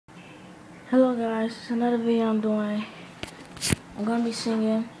Hello guys, it's another video I'm doing. I'm gonna be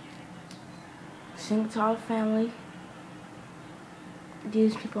singing to our family,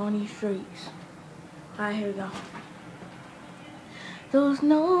 these people on these streets. Alright, here we go. There's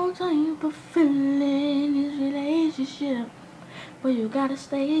no type of feeling in this relationship, but you gotta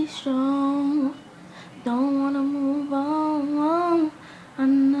stay strong. Don't wanna move on. I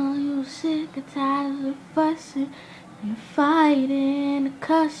know you're sick and tired of fussing and fighting and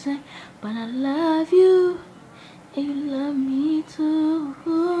cussing, but I love you and you love me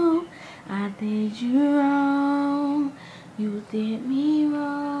too. I did you wrong, you did me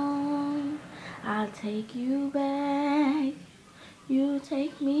wrong. I'll take you back, you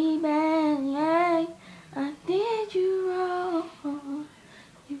take me back. I did you wrong,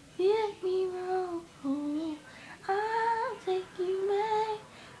 you did me wrong. I'll take you back,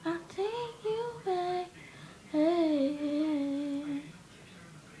 I'll take you back. Hey.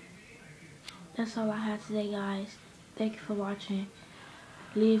 That's all I have today, guys. Thank you for watching.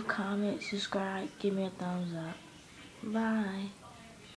 Leave comments, subscribe, give me a thumbs up. Bye.